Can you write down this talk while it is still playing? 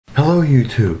Hello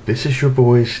YouTube, this is your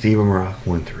boy Steven Rock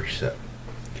 137.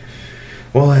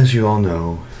 Well, as you all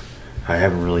know, I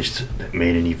haven't really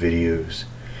made any videos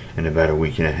in about a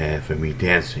week and a half of me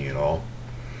dancing at all.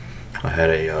 I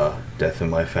had a death in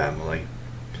my family,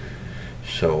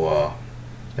 so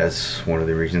that's one of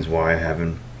the reasons why I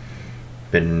haven't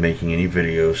been making any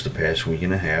videos the past week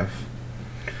and a half.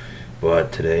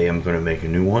 But today I'm going to make a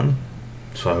new one,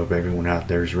 so I hope everyone out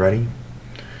there is ready.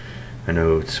 I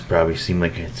know it's probably seemed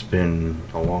like it's been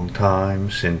a long time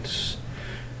since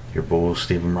your boy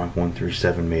Steven Rock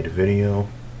 137 made a video.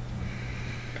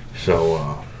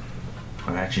 So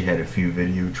I actually had a few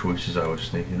video choices I was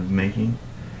thinking of making,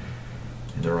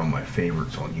 and they're on my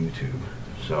favorites on YouTube.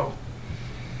 So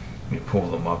let me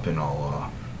pull them up and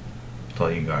I'll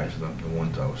tell you guys the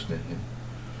ones I was thinking.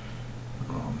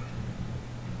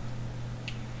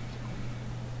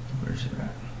 Where's it at?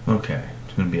 Okay,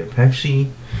 it's going to be a Pepsi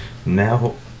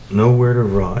Now Nowhere to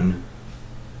Run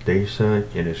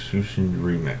Datsik Excision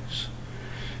remix.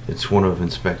 It's one of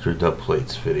Inspector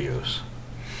Dubplate's videos.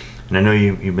 And I know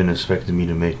you've been expecting me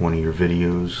to make one of your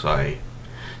videos. I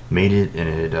made it and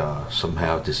it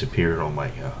somehow disappeared on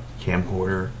my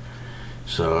camcorder.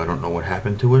 So I don't know what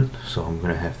happened to it. So I'm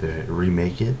going to have to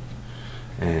remake it.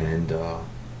 And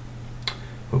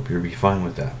hope you'll be fine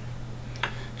with that.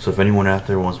 So if anyone out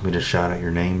there wants me to shout out your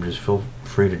name, just feel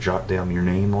free to jot down your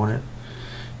name on it.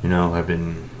 You know, I've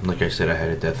been, like I said, I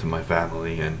had a death in my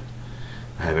family and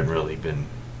I haven't really been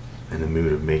in the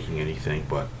mood of making anything,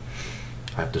 but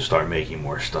I have to start making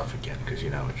more stuff again because,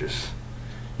 you know, it just,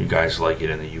 you guys like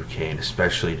it in the UK, and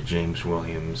especially to James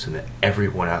Williams and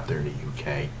everyone out there in the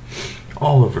UK,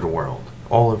 all over the world,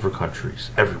 all over countries,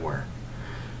 everywhere.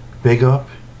 Big up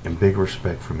and big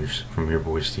respect from your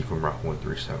boy Steven Rock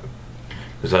 137.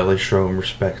 Because I like showing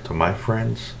respect to my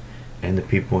friends and the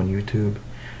people on YouTube,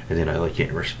 and then I like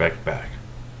getting respect back.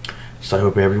 So I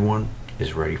hope everyone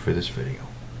is ready for this video.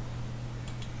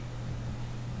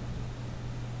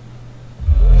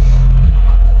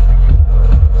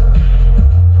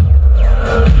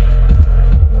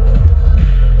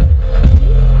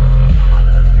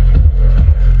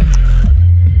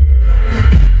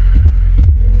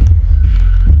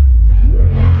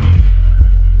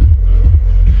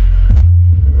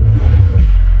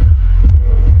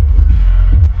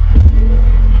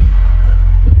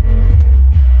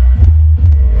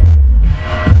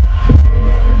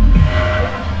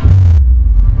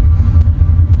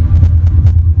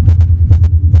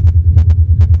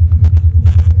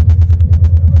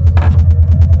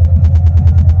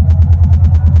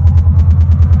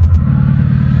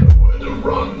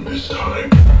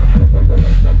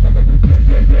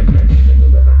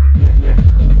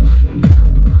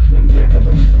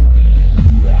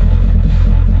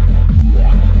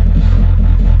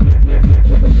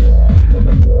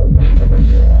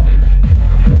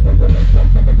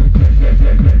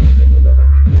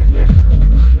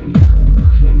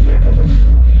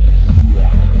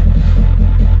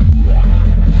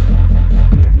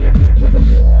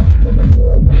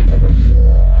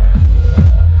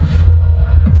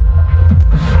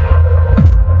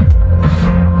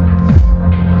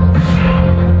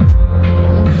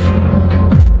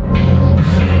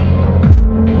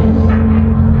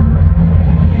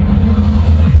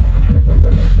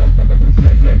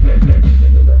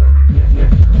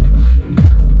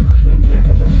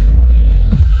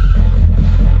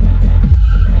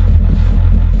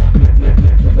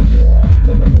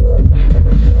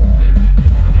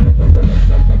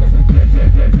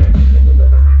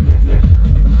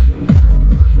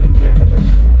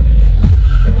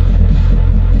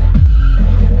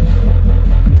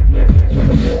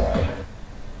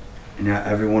 Now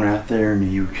everyone out there in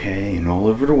the UK and all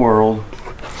over the world,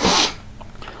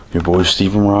 your boy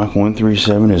Steven Rock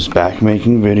 137 is back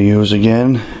making videos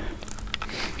again.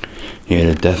 He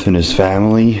had a death in his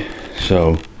family,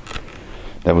 so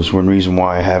that was one reason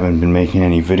why I haven't been making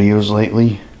any videos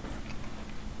lately.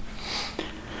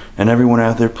 And everyone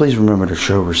out there, please remember to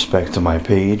show respect to my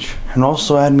page and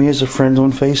also add me as a friend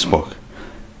on Facebook,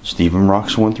 Steven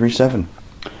Rocks 137,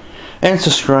 and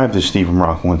subscribe to Steven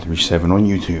Rock 137 on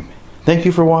YouTube. Thank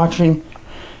you for watching,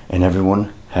 and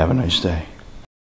everyone have a nice day.